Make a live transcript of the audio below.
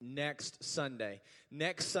next Sunday.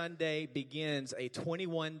 Next Sunday begins a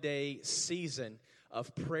 21-day season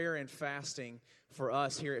of prayer and fasting for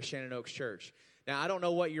us here at Shannon Oaks Church. Now, I don't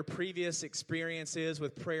know what your previous experience is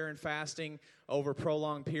with prayer and fasting over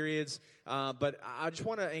prolonged periods, but I just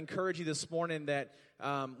want to encourage you this morning that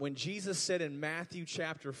when Jesus said in Matthew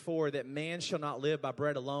chapter 4 that man shall not live by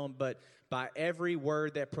bread alone, but by every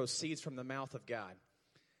word that proceeds from the mouth of God,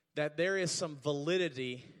 that there is some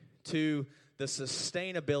validity to the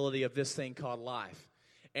sustainability of this thing called life.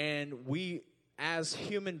 And we, as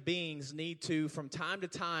human beings, need to, from time to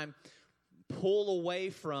time, pull away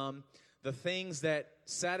from the things that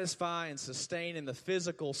satisfy and sustain in the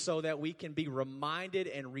physical so that we can be reminded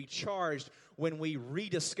and recharged when we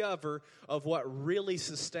rediscover of what really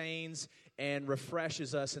sustains and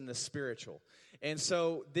refreshes us in the spiritual. And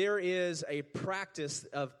so there is a practice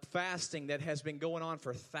of fasting that has been going on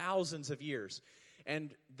for thousands of years.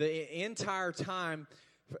 And the entire time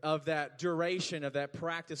of that duration of that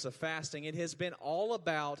practice of fasting, it has been all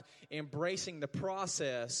about embracing the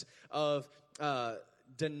process of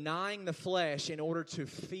denying the flesh in order to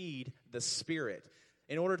feed the spirit,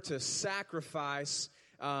 in order to sacrifice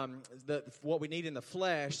what we need in the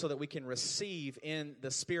flesh so that we can receive in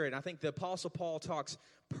the spirit. And I think the Apostle Paul talks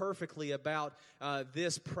perfectly about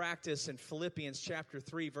this practice in Philippians chapter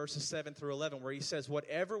 3, verses 7 through 11, where he says,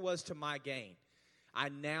 "Whatever was to my gain, I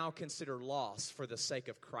now consider loss for the sake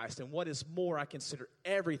of Christ. And what is more, I consider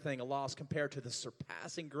everything a loss compared to the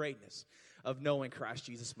surpassing greatness of knowing Christ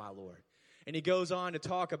Jesus my Lord." And he goes on to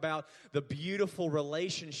talk about the beautiful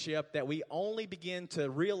relationship that we only begin to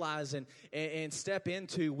realize and step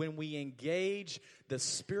into when we engage the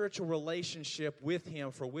spiritual relationship with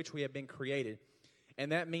him for which we have been created.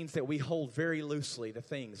 And that means that we hold very loosely the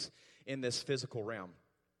things in this physical realm.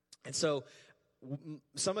 And so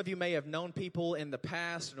some of you may have known people in the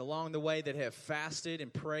past and along the way that have fasted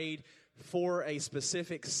and prayed for a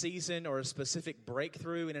specific season or a specific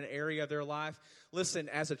breakthrough in an area of their life. Listen,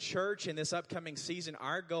 as a church in this upcoming season,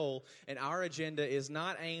 our goal and our agenda is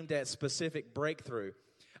not aimed at specific breakthrough.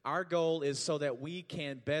 Our goal is so that we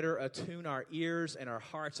can better attune our ears and our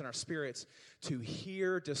hearts and our spirits to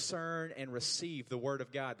hear, discern, and receive the Word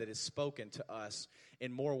of God that is spoken to us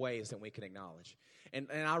in more ways than we can acknowledge. And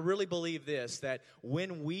I really believe this, that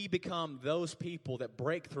when we become those people, that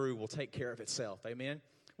breakthrough will take care of itself. Amen?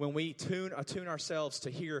 When we attune ourselves to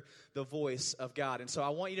hear the voice of God. And so I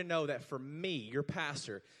want you to know that for me, your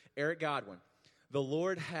pastor, Eric Godwin, the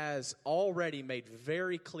Lord has already made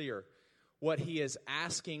very clear what he is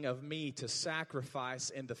asking of me to sacrifice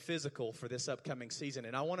in the physical for this upcoming season.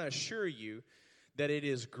 And I want to assure you that it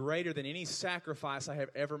is greater than any sacrifice I have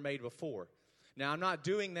ever made before. Now, I'm not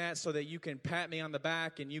doing that so that you can pat me on the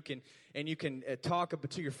back and you can talk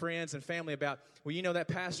to your friends and family about, well, you know, that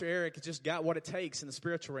Pastor Eric has just got what it takes in the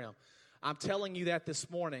spiritual realm. I'm telling you that this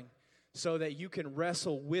morning so that you can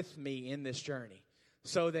wrestle with me in this journey,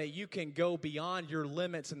 so that you can go beyond your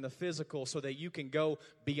limits in the physical, so that you can go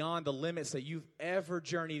beyond the limits that you've ever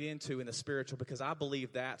journeyed into in the spiritual, because I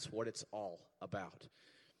believe that's what it's all about.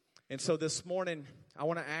 And so this morning, I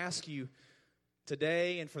want to ask you,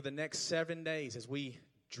 today and for the next 7 days, as we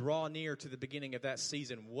draw near to the beginning of that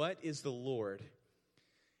season, what is the Lord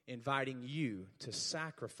inviting you to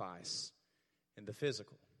sacrifice in the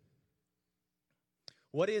physical?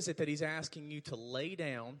 What is it that he's asking you to lay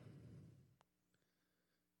down,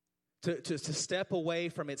 to step away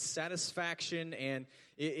from its satisfaction and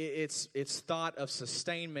its thought of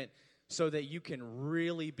sustainment, so that you can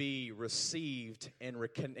really be received and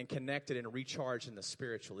connected and recharged in the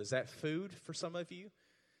spiritual? Is that food for some of you?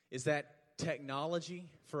 Is that technology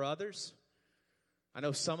for others? I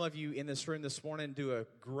know some of you in this room this morning do a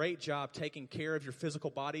great job taking care of your physical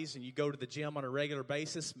bodies, and you go to the gym on a regular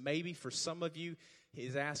basis. Maybe for some of you,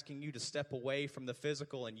 he's asking you to step away from the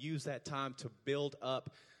physical and use that time to build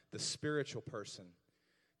up the spiritual person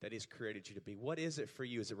that he's created you to be. What is it for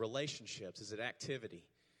you? Is it relationships? Is it activity?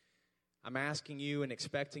 I'm asking you and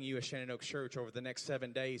expecting you as Shannon Oaks Church over the next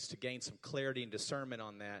 7 days to gain some clarity and discernment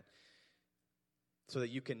on that so that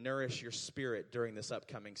you can nourish your spirit during this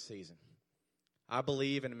upcoming season. I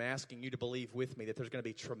believe, and I'm asking you to believe with me, that there's going to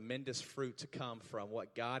be tremendous fruit to come from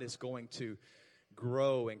what God is going to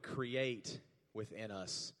grow and create within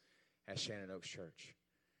us as Shannon Oaks Church.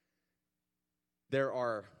 There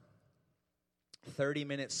are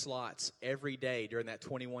 30-minute slots every day during that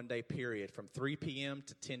 21-day period from 3 p.m.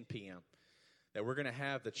 to 10 p.m. that we're going to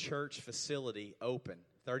have the church facility open.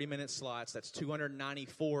 30-minute slots, that's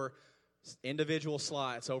 294 individual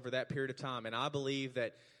slots over that period of time. And I believe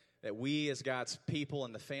that we as God's people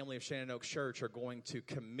and the family of Shannon Oaks Church are going to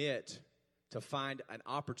commit to find an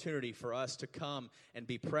opportunity for us to come and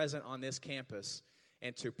be present on this campus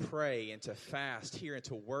and to pray and to fast here and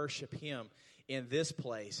to worship Him in this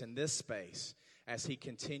place, in this space, as He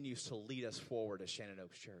continues to lead us forward as Shannon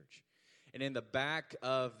Oaks Church. And in the back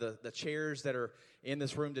of the chairs that are in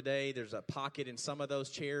this room today, there's a pocket in some of those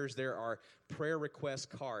chairs. There are prayer request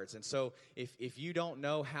cards. And so if you don't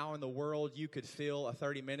know how in the world you could fill a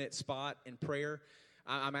 30-minute spot in prayer,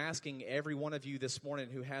 I'm asking every one of you this morning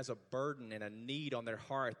who has a burden and a need on their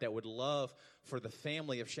heart that would love for the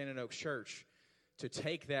family of Shannon Oaks Church to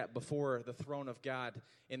take that before the throne of God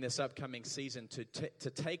in this upcoming season, to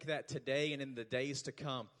take that today and in the days to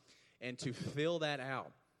come and to fill that out.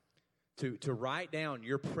 To write down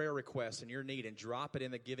your prayer request and your need and drop it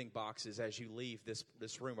in the giving boxes as you leave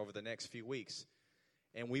this room over the next few weeks.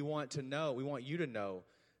 And we want you to know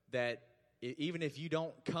that even if you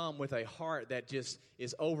don't come with a heart that just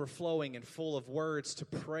is overflowing and full of words to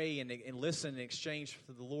pray and listen and exchange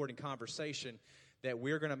for the Lord in conversation, that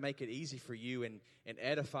we're going to make it easy for you and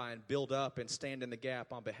edify and build up and stand in the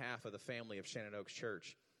gap on behalf of the family of Shannon Oaks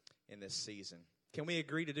Church in this season. Can we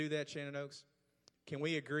agree to do that, Shannon Oaks? Can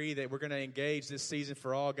we agree that we're going to engage this season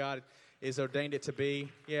for all God has ordained it to be?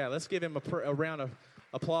 Yeah, let's give Him a round of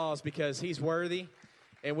applause because He's worthy.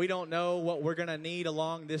 And we don't know what we're going to need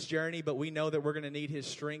along this journey, but we know that we're going to need His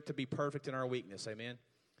strength to be perfect in our weakness. Amen?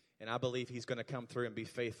 And I believe He's going to come through and be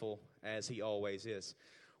faithful as He always is.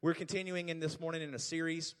 We're continuing in this morning in a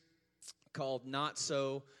series called Not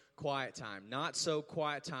So Quiet Time. Not So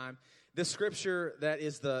Quiet Time. The scripture that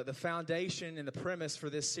is the foundation and the premise for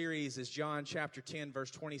this series is John chapter 10,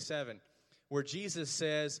 verse 27, where Jesus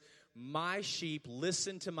says, "My sheep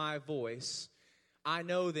listen to my voice. I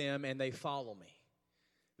know them and they follow me."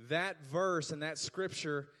 That verse and that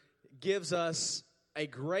scripture gives us a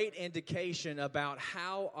great indication about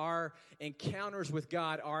how our encounters with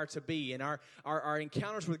God are to be. And our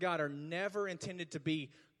encounters with God are never intended to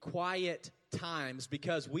be quiet times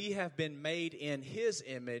because we have been made in His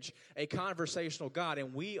image, a conversational God,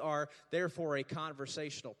 and we are therefore a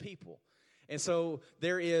conversational people. And so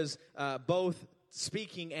there is both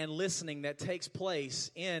speaking and listening that takes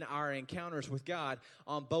place in our encounters with God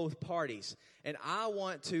on both parties. And I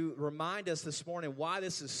want to remind us this morning why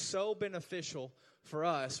this is so beneficial for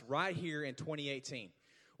us right here in 2018.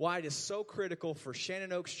 Why it is so critical for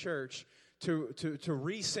Shannon Oaks Church to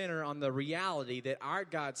recenter on the reality that our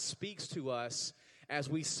God speaks to us as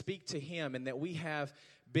we speak to Him, and that we have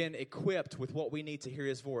been equipped with what we need to hear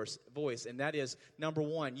His voice. And that is, number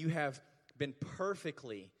one, you have been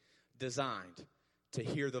perfectly designed to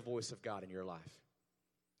hear the voice of God in your life.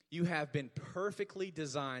 You have been perfectly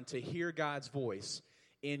designed to hear God's voice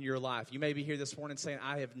in your life. You may be here this morning saying,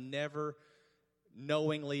 I have never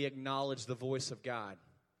knowingly acknowledged the voice of God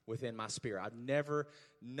within my spirit. I've never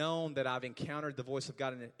known that I've encountered the voice of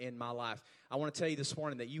God in my life. I want to tell you this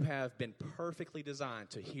morning that you have been perfectly designed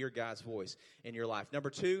to hear God's voice in your life. Number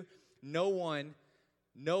two, no one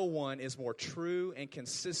is more true and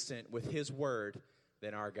consistent with His word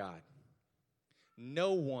than our God.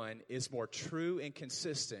 No one is more true and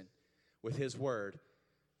consistent with His word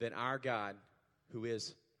than our God, who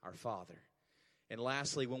is our Father. And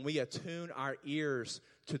lastly, when we attune our ears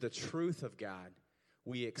to the truth of God,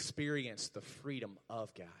 we experience the freedom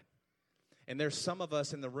of God. And there's some of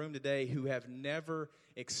us in the room today who have never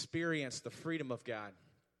experienced the freedom of God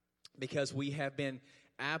because we have been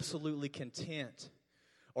absolutely content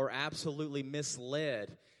or absolutely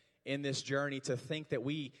misled in this journey to think that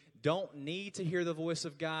we don't need to hear the voice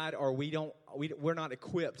of God, or we're not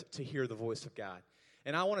equipped to hear the voice of God.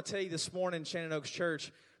 And I want to tell you this morning, Shannon Oaks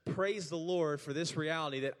Church, praise the Lord for this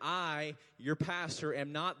reality that I, your pastor,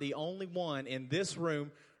 am not the only one in this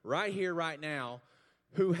room right here, right now,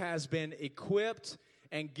 who has been equipped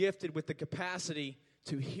and gifted with the capacity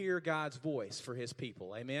to hear God's voice for His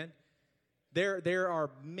people. Amen? There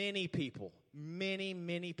are many people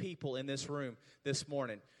in this room this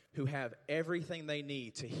morning who have everything they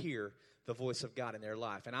need to hear the voice of God in their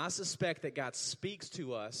life. And I suspect that God speaks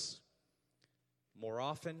to us more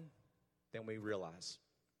often than we realize.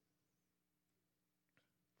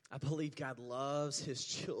 I believe God loves His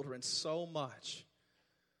children so much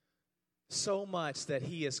that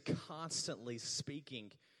He is constantly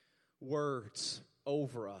speaking words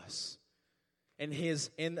over us. And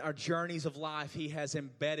in our journeys of life, He has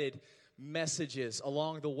embedded messages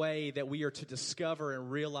along the way that we are to discover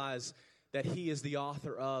and realize that He is the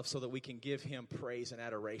author of, so that we can give Him praise and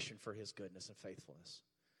adoration for His goodness and faithfulness.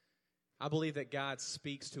 I believe that God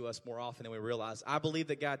speaks to us more often than we realize. I believe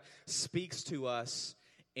that God speaks to us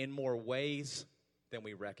in more ways than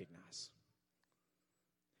we recognize.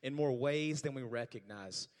 In more ways than we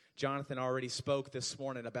recognize. Jonathan already spoke this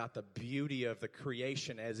morning about the beauty of the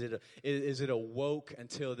creation as it awoke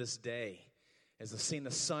until this day. As seeing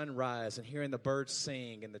the sun rise and hearing the birds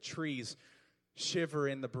sing and the trees shiver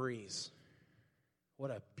in the breeze.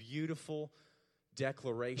 What a beautiful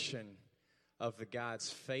declaration of the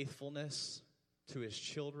God's faithfulness to his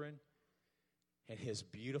children and his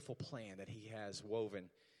beautiful plan that he has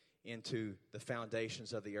woven into the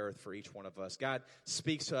foundations of the earth for each one of us. God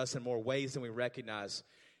speaks to us in more ways than we recognize.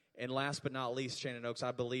 And last but not least, Shannon Oaks,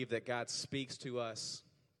 I believe that God speaks to us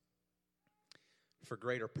for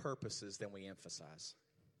greater purposes than we emphasize.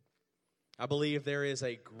 I believe there is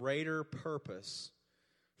a greater purpose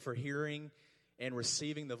for hearing and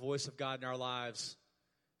receiving the voice of God in our lives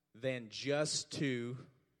than just to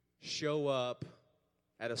show up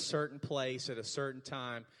at a certain place at a certain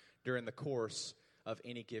time during the course of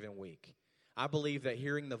any given week. I believe that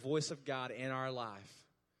hearing the voice of God in our life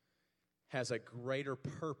has a greater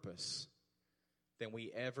purpose than we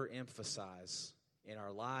ever emphasize in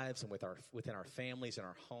our lives and within our families and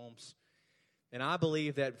our homes. And I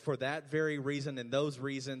believe that for that very reason and those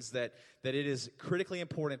reasons that it is critically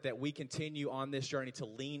important that we continue on this journey to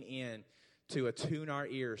lean in to attune our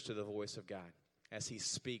ears to the voice of God as he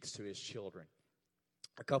speaks to his children.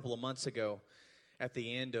 A couple of months ago, at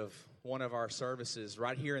the end of one of our services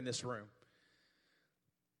right here in this room,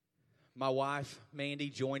 my wife, Mandy,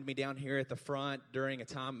 joined me down here at the front during a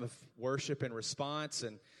time of worship and response.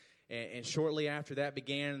 And shortly after that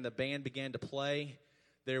began and the band began to play,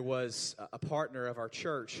 there was a partner of our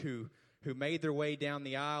church who made their way down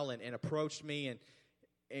the aisle and approached me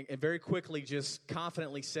and very quickly just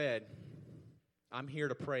confidently said, "I'm here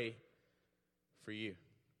to pray for you."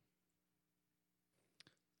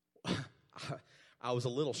 I was a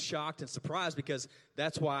little shocked and surprised because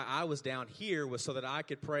that's why I was down here, was so that I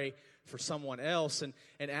could pray for someone else. And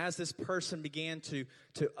as this person began to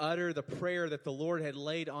utter the prayer that the Lord had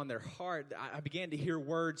laid on their heart, I began to hear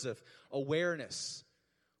words of awareness,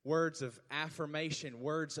 words of affirmation,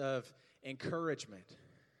 words of encouragement.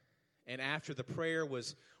 And after the prayer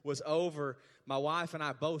was over, my wife and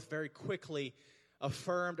I both very quickly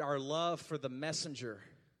affirmed our love for the messenger.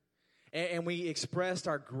 And we expressed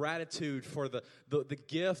our gratitude for the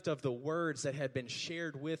gift of the words that had been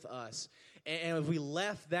shared with us. And as we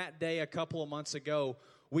left that day a couple of months ago,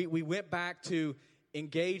 we went back to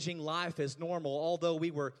engaging life as normal, although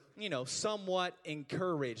we were, somewhat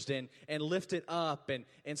encouraged and lifted up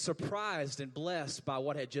and surprised and blessed by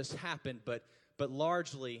what had just happened, but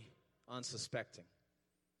largely unsuspecting.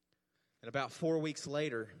 And about 4 weeks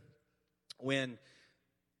later, when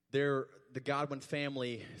the Godwin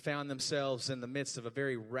family found themselves in the midst of a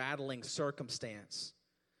very rattling circumstance,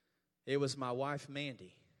 it was my wife,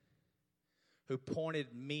 Mandy, who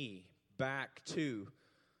pointed me back to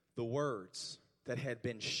the words that had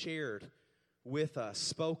been shared with us,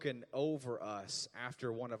 spoken over us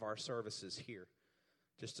after one of our services here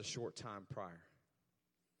just a short time prior.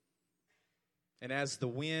 And as the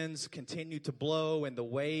winds continued to blow and the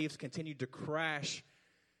waves continued to crash,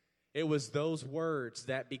 it was those words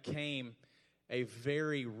that became a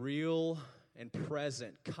very real and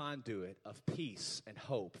present conduit of peace and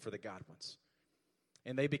hope for the Godwins.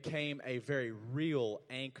 And they became a very real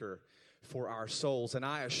anchor for our souls. And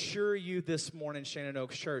I assure you this morning, Shannon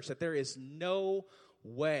Oaks Church, that there is no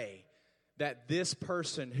way that this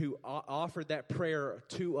person who offered that prayer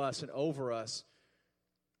to us and over us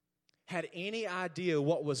had any idea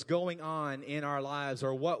what was going on in our lives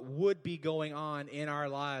or what would be going on in our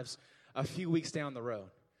lives a few weeks down the road.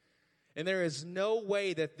 And there is no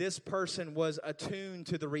way that this person was attuned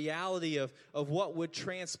to the reality of what would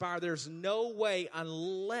transpire. There's no way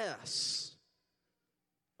unless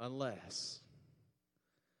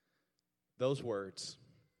those words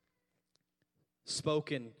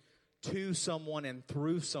spoken to someone and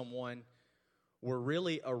through someone were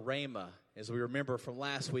really a rhema, as we remember from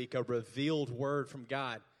last week, a revealed word from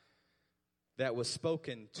God that was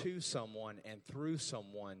spoken to someone and through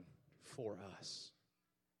someone for us.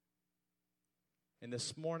 And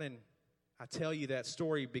this morning, I tell you that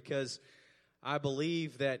story because I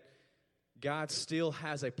believe that God still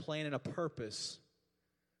has a plan and a purpose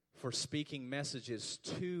for speaking messages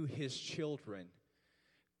to his children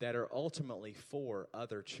that are ultimately for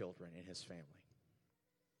other children in his family.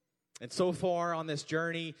 And so far on this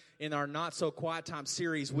journey in our Not So Quiet Time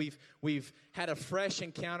series, we've had a fresh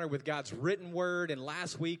encounter with God's written word. And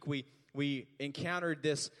last week we encountered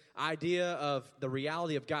this idea of the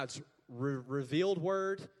reality of God's revealed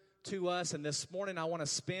word to us. And this morning I want to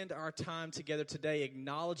spend our time together today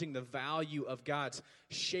acknowledging the value of God's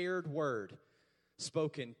shared word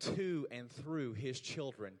spoken to and through his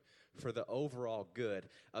children for the overall good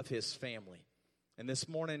of his family. And this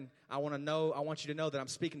morning, I want you to know that I'm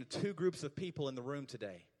speaking to two groups of people in the room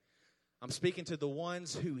today. I'm speaking to the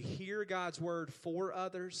ones who hear God's word for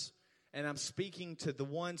others, and I'm speaking to the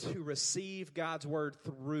ones who receive God's word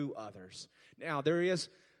through others. Now, there is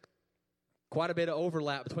quite a bit of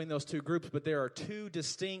overlap between those two groups, but there are two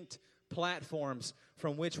distinct platforms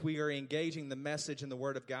from which we are engaging the message and the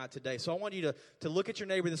word of God today. So I want you to look at your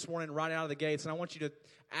neighbor this morning right out of the gates, and I want you to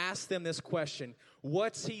ask them this question: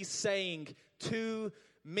 what's he saying to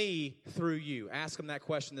me through you? Ask him that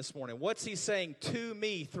question this morning. What's he saying to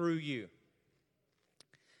me through you?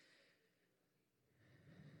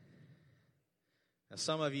 Now,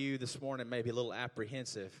 some of you this morning may be a little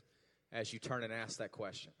apprehensive as you turn and ask that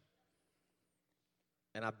question.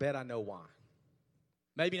 And I bet I know why.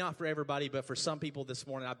 Maybe not for everybody, but for some people this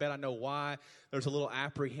morning, I bet I know why there's a little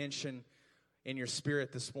apprehension in your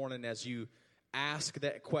spirit this morning as you ask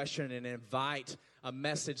that question and invite a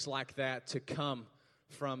message like that to come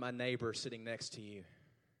from a neighbor sitting next to you.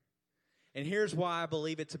 And here's why I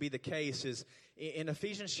believe it to be the case is in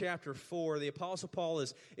Ephesians chapter 4, the Apostle Paul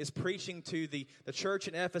is preaching to the church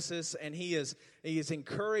in Ephesus, and he is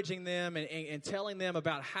encouraging them and telling them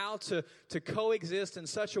about how to coexist in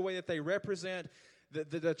such a way that they represent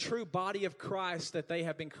the true body of Christ that they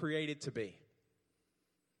have been created to be.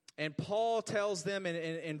 And Paul tells them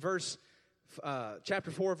in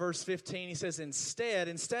chapter 4, verse 15, he says,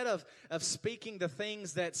 instead of speaking the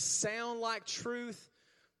things that sound like truth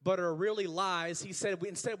but are really lies, he said,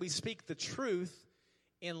 instead we speak the truth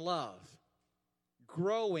in love,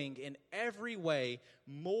 growing in every way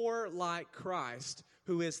more like Christ,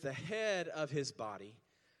 who is the head of his body,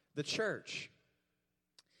 the church.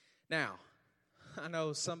 Now, I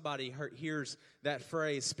know somebody hears that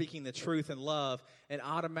phrase, speaking the truth in love, and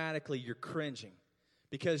automatically you're cringing.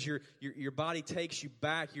 Because your body takes you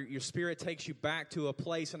back, your spirit takes you back to a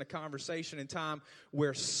place in a conversation in time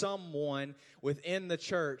where someone within the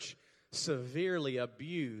church severely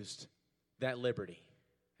abused that liberty.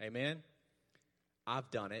 Amen?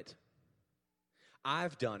 I've done it.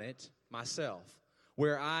 I've done it myself,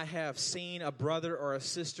 where I have seen a brother or a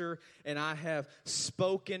sister and I have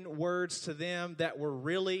spoken words to them that were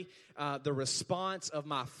really the response of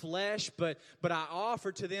my flesh, but I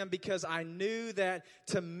offered to them because I knew that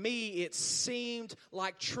to me it seemed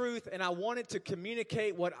like truth, and I wanted to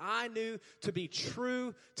communicate what I knew to be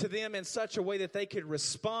true to them in such a way that they could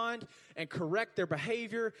respond and correct their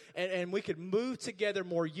behavior, and we could move together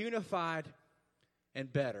more unified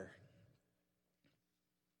and better.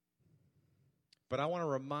 But I want to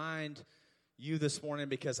remind you this morning,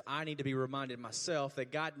 because I need to be reminded myself,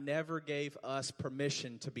 that God never gave us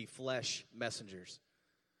permission to be flesh messengers.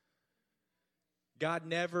 God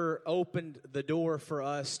never opened the door for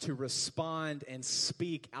us to respond and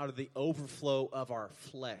speak out of the overflow of our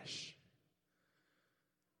flesh.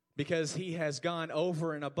 Because he has gone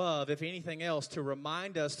over and above, if anything else, to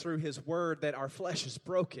remind us through his word that our flesh is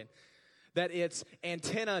broken, that its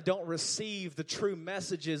antenna don't receive the true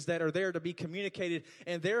messages that are there to be communicated,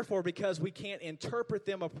 and therefore, because we can't interpret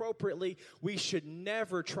them appropriately, we should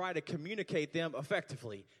never try to communicate them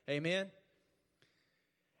effectively. Amen?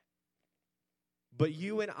 But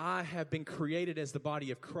you and I have been created as the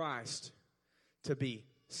body of Christ to be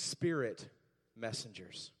spirit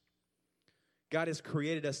messengers. God has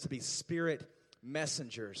created us to be spirit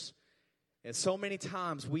messengers. And so many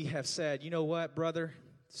times we have said, you know what, brother,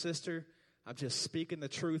 sister, I'm just speaking the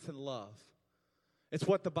truth in love. It's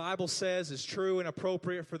what the Bible says is true and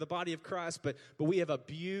appropriate for the body of Christ, but we have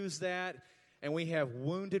abused that, and we have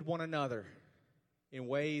wounded one another in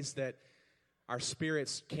ways that our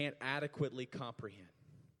spirits can't adequately comprehend.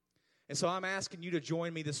 And so I'm asking you to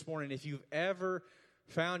join me this morning. If you've ever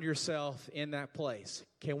found yourself in that place,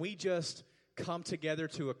 can we just come together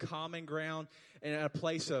to a common ground and a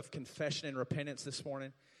place of confession and repentance this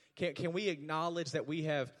morning? Can we acknowledge that we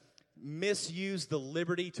have misused the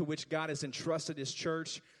liberty to which God has entrusted his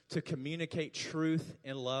church to communicate truth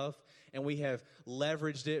and love, and we have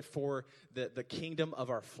leveraged it for the kingdom of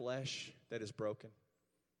our flesh that is broken?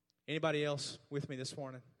 Anybody else with me this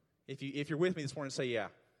morning? If you're with me this morning, say yeah.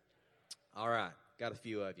 All right, got a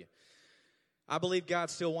few of you. I believe God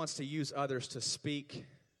still wants to use others to speak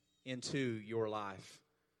into your life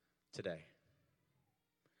today.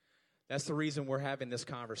 That's the reason we're having this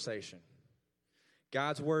conversation.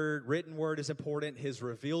 God's word, written word, is important. His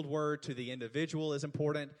revealed word to the individual is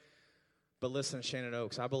important. But listen, Shannon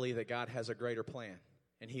Oaks, I believe that God has a greater plan,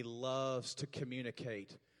 and he loves to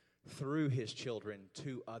communicate through his children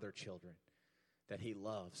to other children that he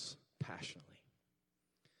loves passionately.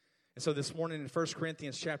 And so this morning in 1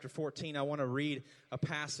 Corinthians chapter 14, I want to read a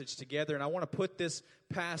passage together. And I want to put this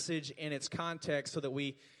passage in its context so that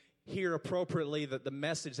we hear appropriately the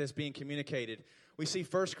message that's being communicated. We see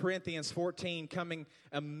 1 Corinthians 14 coming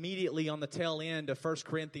immediately on the tail end of 1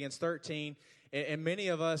 Corinthians 13. And many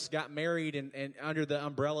of us got married and under the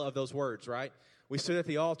umbrella of those words, right? We stood at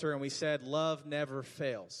the altar and we said, love never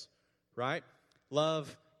fails, right?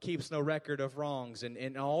 Love keeps no record of wrongs,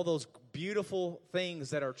 and all those beautiful things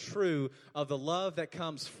that are true of the love that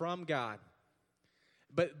comes from God.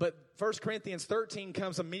 But 1 Corinthians 13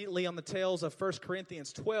 comes immediately on the tails of 1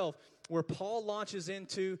 Corinthians 12, where Paul launches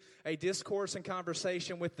into a discourse and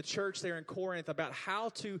conversation with the church there in Corinth about how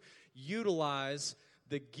to utilize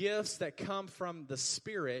the gifts that come from the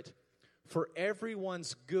Spirit for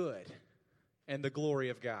everyone's good and the glory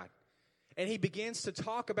of God. And he begins to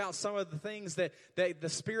talk about some of the things that the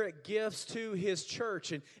Spirit gives to his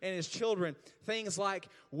church and his children. Things like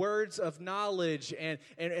words of knowledge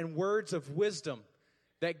and words of wisdom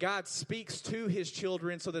that God speaks to his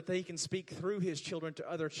children so that they can speak through his children to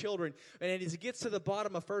other children. And as he gets to the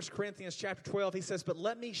bottom of 1 Corinthians chapter 12, he says, but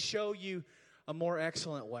let me show you a more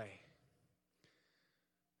excellent way.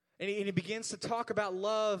 And he begins to talk about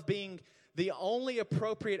love being the only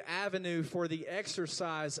appropriate avenue for the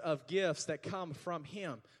exercise of gifts that come from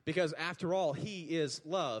him. Because after all, he is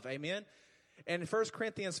love. Amen? And in 1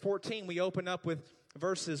 Corinthians 14, we open up with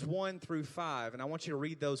verses 1 through 5. And I want you to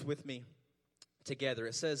read those with me together.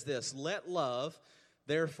 It says this, let love,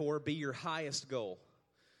 therefore, be your highest goal.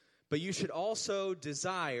 But you should also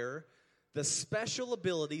desire the special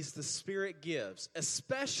abilities the Spirit gives,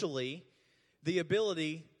 especially the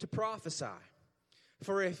ability to prophesy.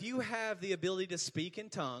 For if you have the ability to speak in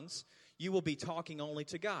tongues, you will be talking only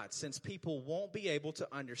to God, since people won't be able to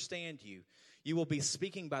understand you. You will be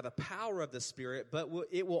speaking by the power of the Spirit, but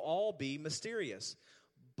it will all be mysterious.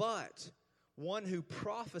 But one who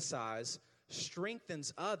prophesies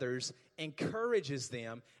strengthens others, encourages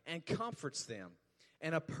them, and comforts them.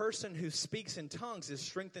 And a person who speaks in tongues is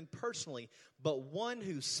strengthened personally, but one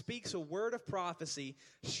who speaks a word of prophecy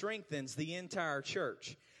strengthens the entire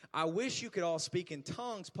church. I wish you could all speak in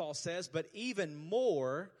tongues, Paul says, but even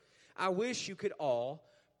more, I wish you could all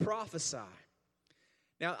prophesy.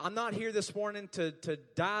 Now, I'm not here this morning to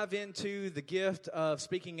dive into the gift of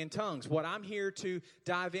speaking in tongues. What I'm here to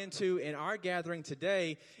dive into in our gathering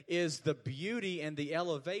today is the beauty and the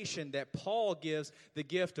elevation that Paul gives the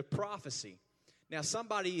gift of prophecy. Now,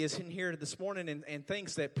 somebody is in here this morning and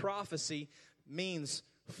thinks that prophecy means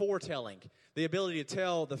foretelling, the ability to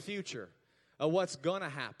tell the future of what's going to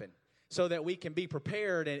happen so that we can be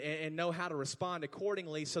prepared and know how to respond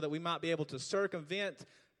accordingly so that we might be able to circumvent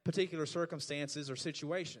particular circumstances or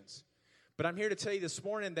situations. But I'm here to tell you this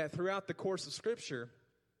morning that throughout the course of Scripture,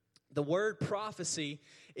 the word prophecy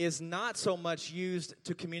is not so much used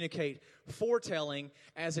to communicate foretelling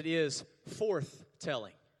as it is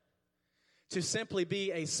forthtelling. To simply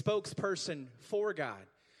be a spokesperson for God.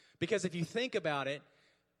 Because if you think about it,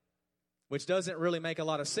 which doesn't really make a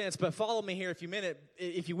lot of sense, but follow me here if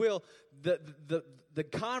you will, the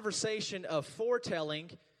conversation of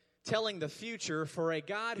foretelling, telling the future for a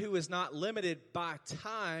God who is not limited by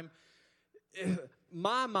time,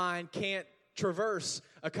 my mind can't traverse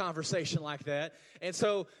a conversation like that. And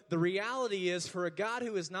so the reality is, for a God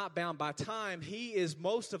who is not bound by time, he is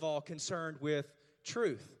most of all concerned with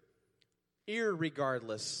truth,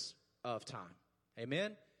 irregardless of time.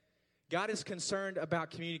 Amen? God is concerned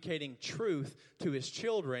about communicating truth to his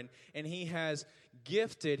children, and he has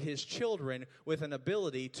gifted his children with an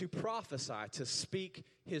ability to prophesy, to speak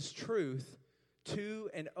his truth to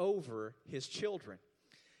and over his children.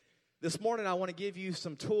 This morning, I want to give you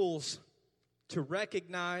some tools to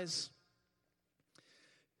recognize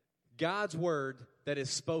God's word that is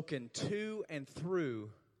spoken to and through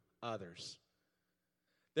others.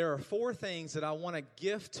 There are 4 things that I want to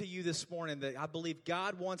gift to you this morning that I believe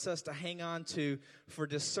God wants us to hang on to for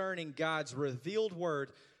discerning God's revealed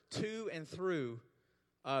word to and through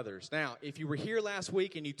others. Now, if you were here last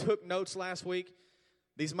week and you took notes last week,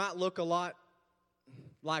 these might look a lot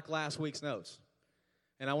like last week's notes.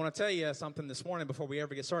 And I want to tell you something this morning before we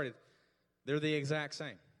ever get started. They're the exact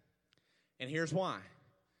same. And here's why.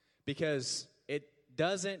 Because it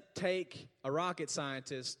doesn't take a rocket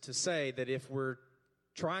scientist to say that if we're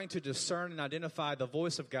trying to discern and identify the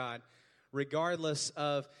voice of God, regardless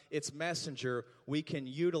of its messenger, we can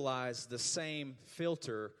utilize the same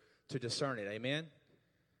filter to discern it. Amen?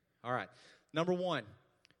 All right. Number 1,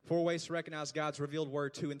 4 ways to recognize God's revealed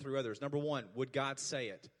word to and through others. Number 1, would God say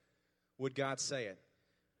it? Would God say it?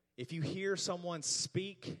 If you hear someone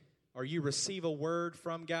speak or you receive a word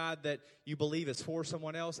from God that you believe is for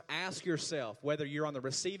someone else, ask yourself whether you're on the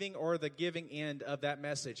receiving or the giving end of that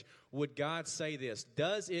message. Would God say this?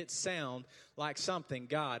 Does it sound like something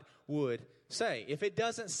God would say? If it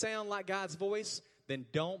doesn't sound like God's voice, then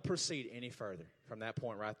don't proceed any further from that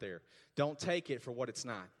point right there. Don't take it for what it's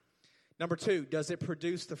not. Number 2, does it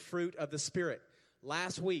produce the fruit of the Spirit?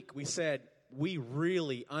 Last week we said we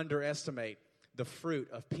really underestimate the fruit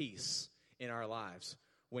of peace in our lives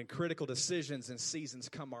when critical decisions and seasons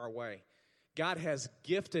come our way. God has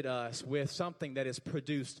gifted us with something that is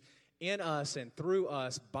produced in us and through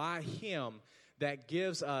us by Him that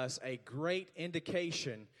gives us a great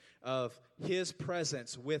indication of His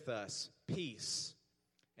presence with us. Peace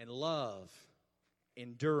and love,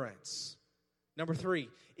 endurance. Number 3,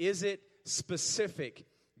 is it specific?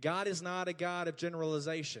 God is not a God of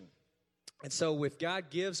generalization. And so if God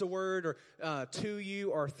gives a word or to you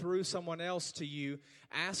or through someone else to you,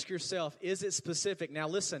 ask yourself, is it specific? Now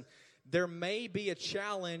listen, there may be a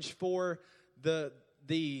challenge for the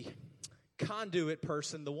conduit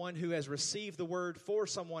person, the one who has received the word for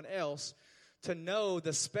someone else, to know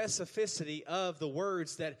the specificity of the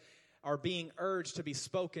words that are being urged to be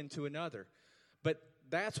spoken to another. But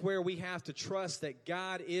that's where we have to trust that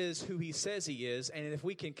God is who He says He is. And if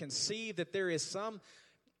we can conceive that there is some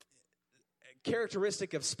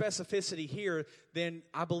characteristic of specificity here, then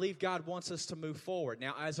I believe God wants us to move forward.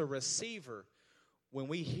 Now, as a receiver, when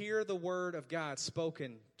we hear the word of God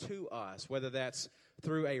spoken to us, whether that's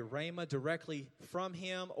through a rhema directly from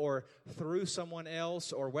Him or through someone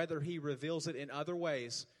else, or whether He reveals it in other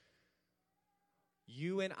ways,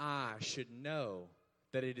 you and I should know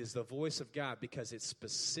that it is the voice of God because it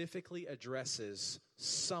specifically addresses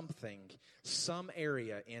something, some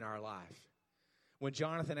area in our life. When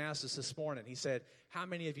Jonathan asked us this morning, he said, how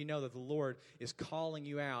many of you know that the Lord is calling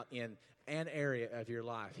you out in an area of your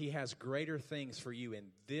life? He has greater things for you in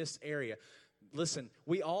this area. Listen,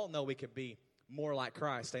 we all know we could be more like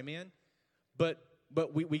Christ, amen? But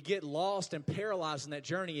we get lost and paralyzed in that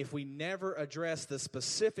journey if we never address the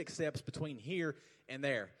specific steps between here and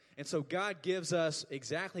there. And so God gives us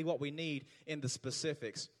exactly what we need in the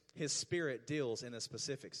specifics. His Spirit deals in the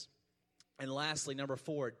specifics. And lastly, number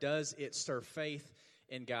 4, does it stir faith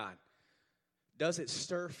in God? Does it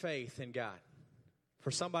stir faith in God?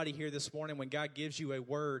 For somebody here this morning, when God gives you a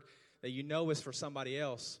word that you know is for somebody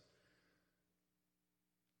else,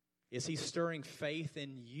 is He stirring faith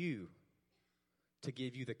in you to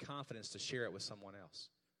give you the confidence to share it with someone else?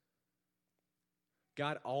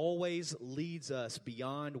 God always leads us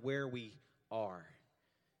beyond where we are.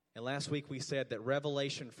 And last week we said that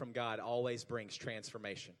revelation from God always brings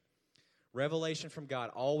transformation. Revelation from God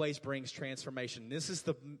always brings transformation. This is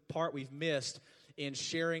the part we've missed in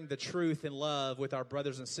sharing the truth in love with our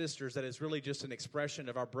brothers and sisters, that is really just an expression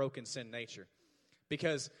of our broken sin nature.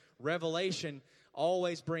 Because revelation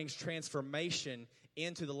always brings transformation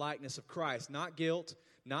into the likeness of Christ. Not guilt,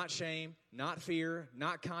 not shame, not fear,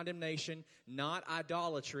 not condemnation, not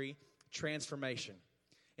idolatry, transformation.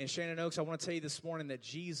 In Shannon Oaks, I want to tell you this morning that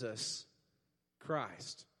Jesus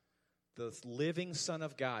Christ, the living Son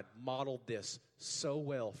of God, modeled this so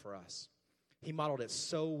well for us. He modeled it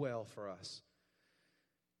so well for us.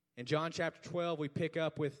 In John chapter 12, we pick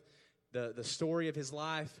up with the story of His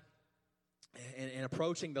life and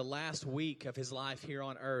approaching the last week of His life here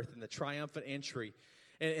on earth and the triumphant entry.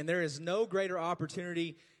 And there is no greater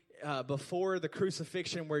opportunity before the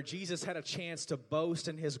crucifixion where Jesus had a chance to boast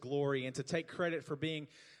in His glory and to take credit for being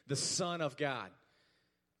the Son of God.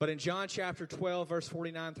 But in John chapter 12, verse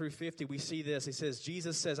 49 through 50, we see this. He says,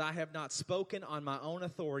 Jesus says, I have not spoken on my own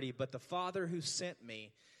authority, but the Father who sent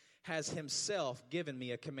me has Himself given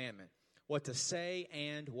me a commandment, what to say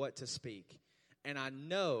and what to speak. And I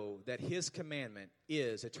know that His commandment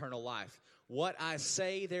is eternal life. What I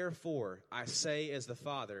say, therefore, I say as the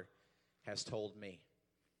Father has told me.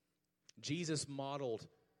 Jesus modeled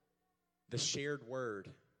the shared word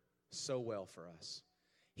so well for us.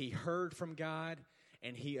 He heard from God,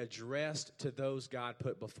 and He addressed to those God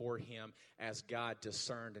put before Him as God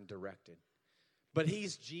discerned and directed. But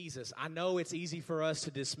He's Jesus. I know it's easy for us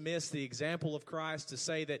to dismiss the example of Christ, to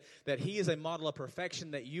say that He is a model of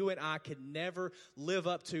perfection that you and I could never live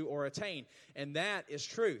up to or attain. And that is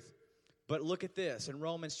truth. But look at this in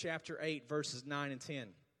Romans chapter 8, verses 9 and 10.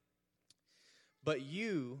 But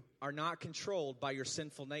you are not controlled by your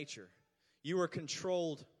sinful nature. You are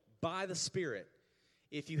controlled by the Spirit,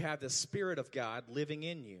 if you have the Spirit of God living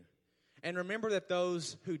in you. And remember that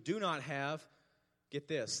those who do not have, get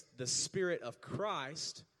this, the Spirit of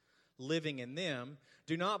Christ living in them,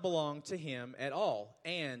 do not belong to Him at all.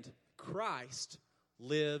 And Christ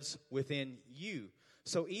lives within you.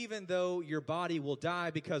 So even though your body will die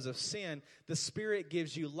because of sin, the Spirit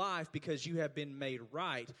gives you life because you have been made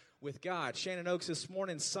right with God. Shannon Oaks, this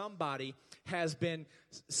morning, somebody has been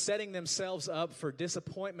setting themselves up for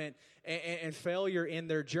disappointment and failure in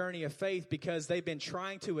their journey of faith because they've been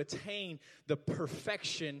trying to attain the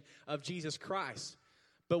perfection of Jesus Christ.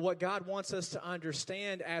 But what God wants us to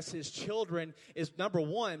understand as His children is, number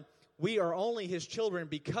one, we are only His children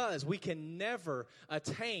because we can never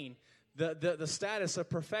attain the status of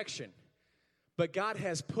perfection. But God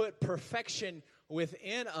has put perfection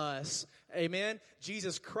within us. Amen.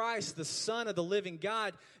 Jesus Christ, the Son of the living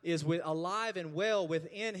God, is alive and well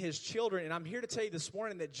within His children. And I'm here to tell you this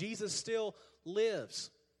morning that Jesus still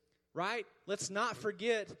lives. Right? Let's not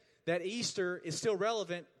forget that Easter is still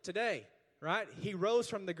relevant today. Right? He rose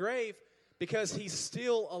from the grave because He's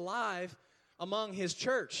still alive among His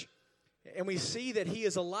church. And we see that He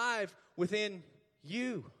is alive within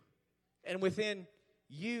you. And within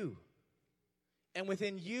you. And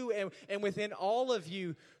within you and within all of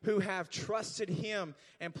you who have trusted Him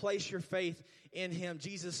and placed your faith in Him.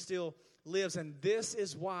 Jesus still lives. And this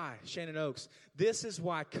is why, Shannon Oaks, this is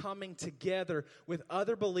why coming together with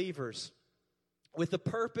other believers with the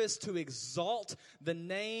purpose to exalt the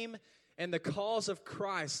name and the cause of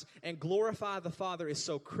Christ and glorify the Father is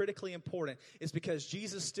so critically important. It's because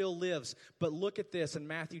Jesus still lives. But look at this in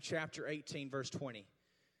Matthew chapter 18, verse 20.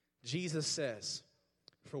 Jesus says,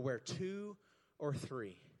 "For where 2 or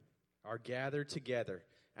 3 are gathered together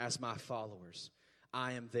as my followers,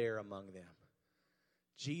 I am there among them."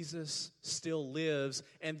 Jesus still lives,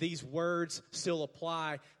 and these words still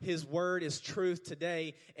apply. His word is truth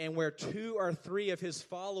today, and where 2 or 3 of His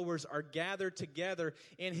followers are gathered together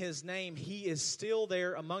in His name, He is still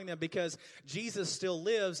there among them because Jesus still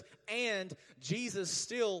lives, and Jesus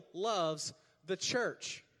still loves the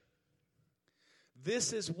church.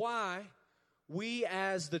 This is why we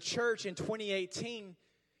as the church in 2018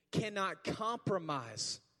 cannot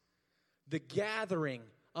compromise the gathering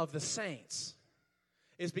of the saints.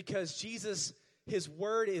 Is because Jesus, His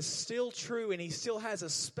word is still true and He still has a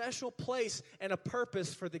special place and a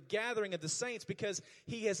purpose for the gathering of the saints because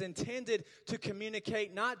He has intended to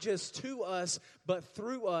communicate not just to us but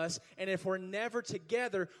through us. And if we're never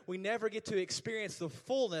together, we never get to experience the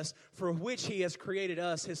fullness for which He has created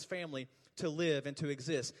us, His family, to live and to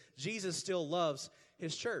exist. Jesus still loves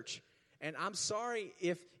His church. And I'm sorry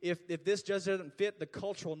if this just doesn't fit the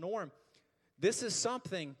cultural norm. This is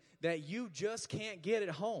something that you just can't get at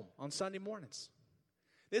home on Sunday mornings.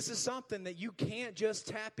 This is something that you can't just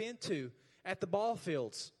tap into at the ball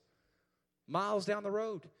fields miles down the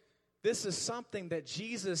road. This is something that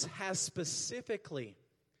Jesus has specifically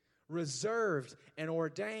reserved and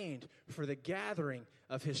ordained for the gathering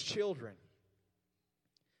of His children.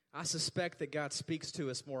 I suspect that God speaks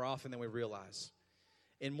to us more often than we realize,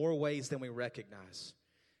 in more ways than we recognize,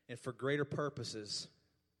 and for greater purposes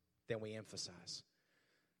than we emphasize.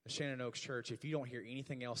 The Shannon Oaks Church, if you don't hear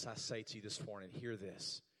anything else I say to you this morning, hear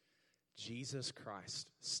this. Jesus Christ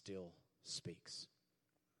still speaks.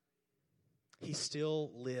 He still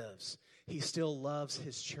lives. He still loves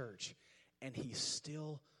His church. And He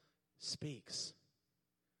still speaks.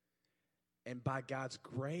 And by God's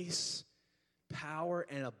grace, power,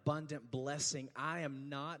 and abundant blessing, I am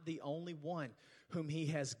not the only one whom He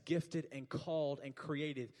has gifted and called and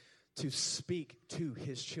created to speak to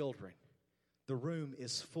His children. The room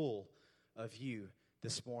is full of you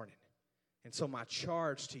this morning. And so my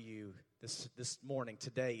charge to you this morning,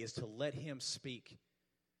 today, is to let Him speak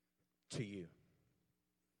to you.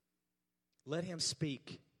 Let Him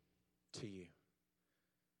speak to you.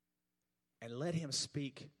 And let Him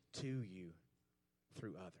speak to you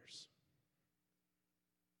through others.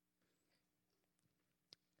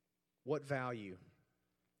 What value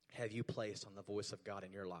have you placed on the voice of God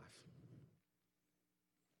in your life?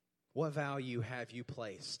 What value have you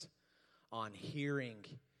placed on hearing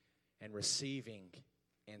and receiving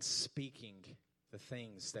and speaking the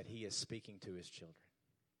things that He is speaking to His children?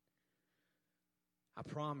 I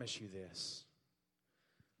promise you this.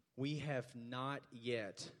 We have not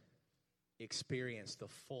yet experienced the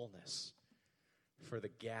fullness for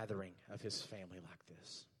the gathering of His family like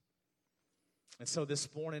this. And so this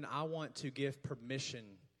morning, I want to give permission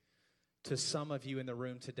to some of you in the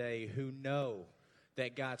room today who know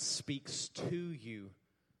that God speaks to you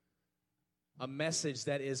a message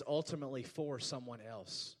that is ultimately for someone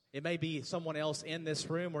else. It may be someone else in this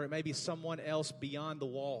room, or it may be someone else beyond the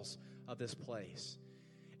walls of this place.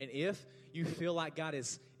 And if you feel like God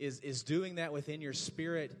is doing that within your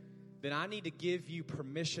spirit, then I need to give you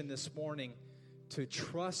permission this morning to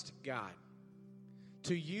trust God,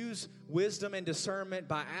 to use wisdom and discernment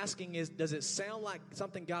by asking, does it sound like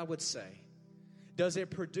something God would say? Does it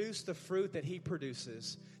produce the fruit that He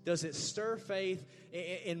produces? Does it stir faith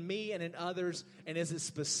in me and in others? And is it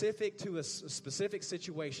specific to a specific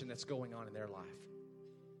situation that's going on in their life?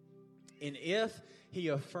 And if He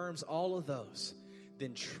affirms all of those,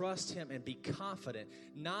 then trust Him and be confident,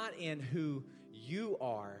 not in who you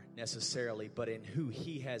are necessarily, but in who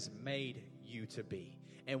He has made you to be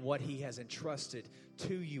and what He has entrusted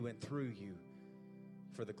to you and through you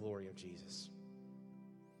for the glory of Jesus.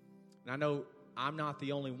 And I know I'm not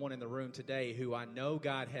the only one in the room today who I know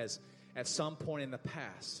God has, at some point in the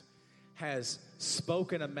past, has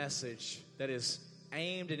spoken a message that is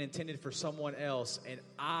aimed and intended for someone else, and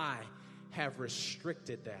I have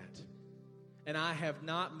restricted that. And I have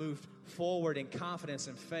not moved forward in confidence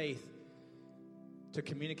and faith to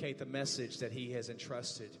communicate the message that He has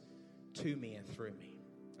entrusted to me and through me.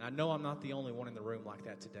 And I know I'm not the only one in the room like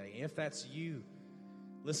that today. And if that's you,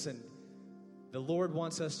 listen, the Lord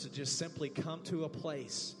wants us to just simply come to a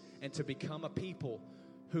place and to become a people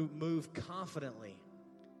who move confidently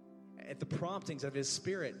at the promptings of His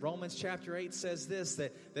Spirit. Romans chapter 8 says this,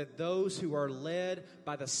 that those who are led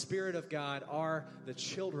by the Spirit of God are the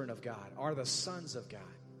children of God, are the sons of God.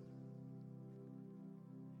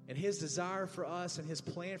 And His desire for us and His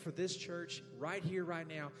plan for this church right here, right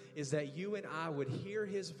now, is that you and I would hear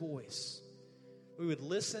His voice. We would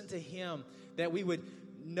listen to Him, that we would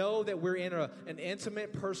know that we're in an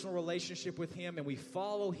intimate personal relationship with Him and we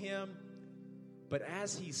follow Him. But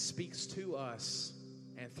as He speaks to us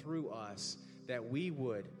and through us, that we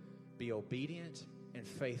would be obedient and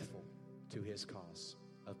faithful to His cause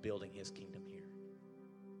of building His kingdom here.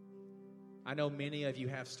 I know many of you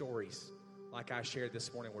have stories like I shared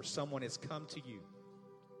this morning where someone has come to you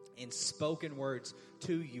in spoken words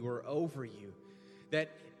to you or over you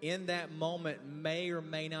that in that moment may or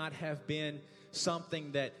may not have been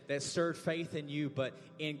something that stirred faith in you, but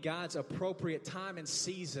in God's appropriate time and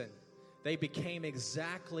season, they became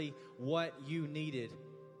exactly what you needed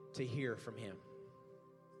to hear from Him.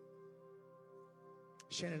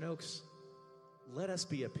 Shannon Oaks, let us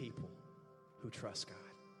be a people who trust God.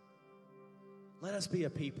 Let us be a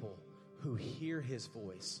people who hear His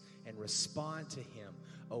voice and respond to Him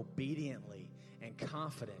obediently and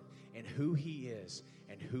confident in who He is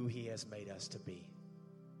and who He has made us to be.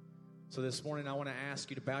 So this morning, I want to ask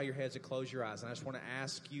you to bow your heads and close your eyes. And I just want to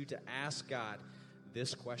ask you to ask God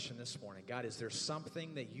this question this morning. God, is there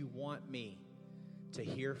something that you want me to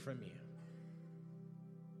hear from you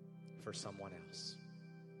for someone else?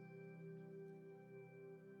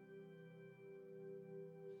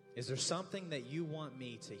 Is there something that you want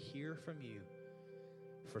me to hear from you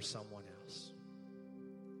for someone else?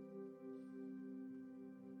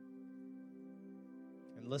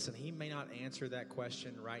 And listen, He may not answer that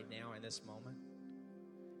question right now in this moment.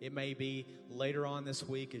 It may be later on this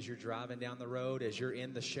week as you're driving down the road, as you're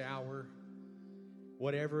in the shower,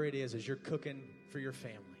 whatever it is, as you're cooking for your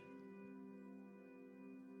family.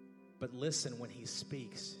 But listen when He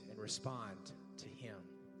speaks and respond to Him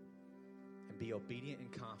and be obedient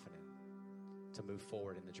and confident to move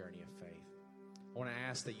forward in the journey of faith. I want to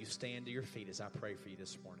ask that you stand to your feet as I pray for you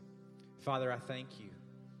this morning. Father, I thank you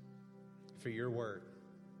for your word,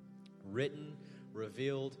 written,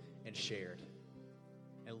 revealed, and shared.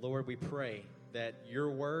 And Lord, we pray that your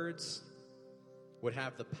words would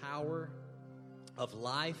have the power of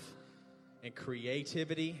life and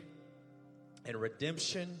creativity and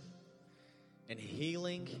redemption and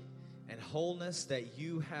healing and wholeness that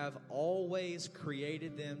you have always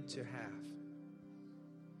created them to have.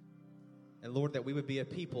 And Lord, that we would be a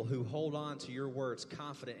people who hold on to your words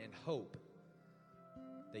confident in hope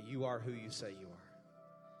that you are who you say you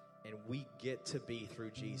are. And we get to be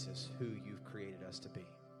through Jesus who you've created us to be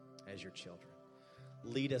as your children.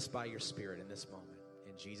 Lead us by your Spirit in this moment.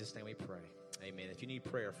 In Jesus' name we pray. Amen. If you need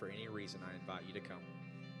prayer for any reason, I invite you to come.